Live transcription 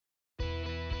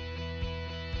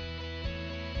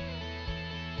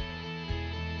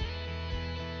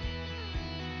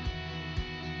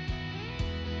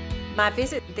My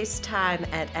visit this time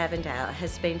at Avondale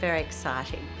has been very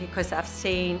exciting because I've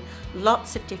seen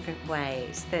lots of different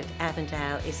ways that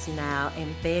Avondale is now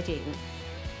embedding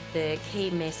the key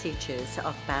messages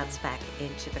of Bounce Back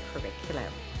into the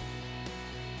curriculum.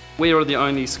 We are the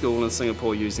only school in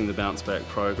Singapore using the Bounce Back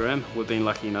program. We've been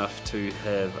lucky enough to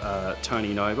have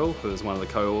Toni, who is one of the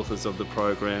co-authors of the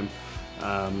program,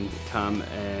 come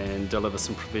and deliver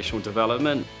some professional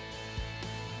development.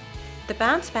 The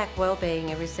Bounce Back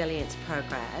Wellbeing and Resilience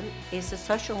program is a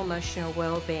social emotional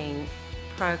wellbeing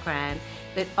program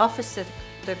that offers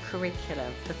the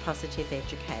curriculum for positive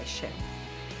education.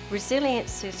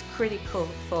 Resilience is critical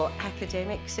for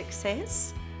academic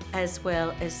success as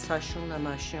well as social and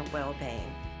emotional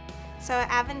wellbeing. So at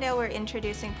Avondale we're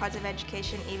introducing positive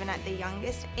education even at the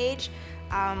youngest age.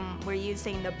 We're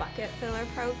using the bucket filler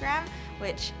program,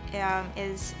 which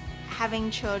is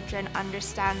having children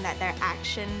understand that their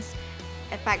actions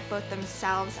affect both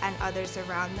themselves and others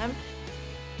around them.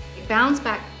 The Bounce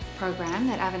Back program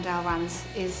that Avondale runs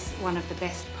is one of the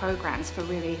best programs for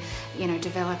really,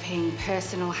 developing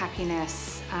personal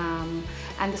happiness and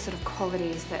the sort of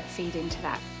qualities that feed into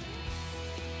that.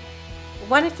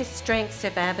 One of the strengths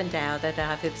of Avondale that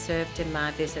I've observed in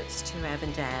my visits to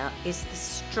Avondale is the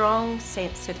strong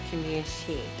sense of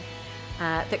community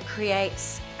that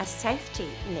creates a safety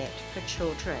net for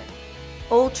children.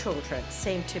 All children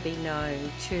seem to be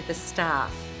known to the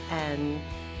staff, and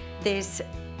there's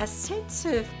a sense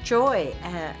of joy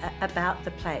about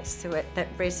the place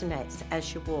that resonates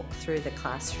as you walk through the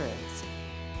classrooms.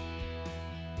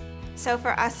 So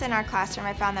for us in our classroom,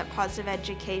 I found that positive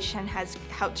education has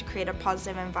helped to create a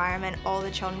positive environment. All the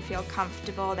children feel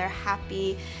comfortable, they're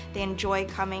happy, they enjoy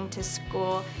coming to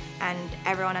school, and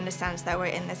everyone understands that we're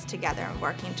in this together and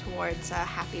working towards a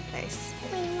happy place.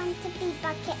 We want to be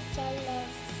bucket fillers.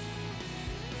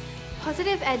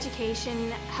 Positive education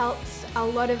helps a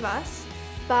lot of us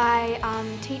by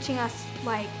teaching us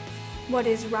what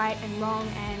is right and wrong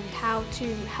and how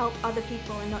to help other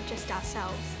people and not just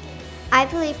ourselves. I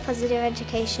believe positive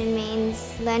education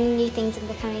means learning new things and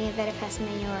becoming a better person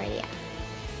than you already are.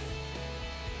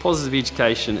 Positive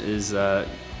education is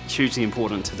hugely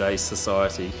important in today's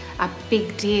society. A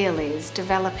big deal is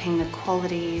developing the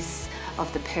qualities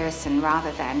of the person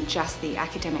rather than just the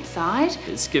academic side.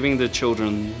 It's giving the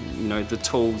children, the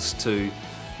tools to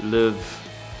live,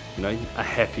 a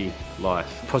happy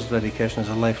life. Positive education is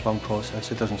a lifelong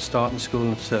process. It doesn't start in school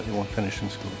and it certainly won't finish in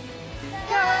school.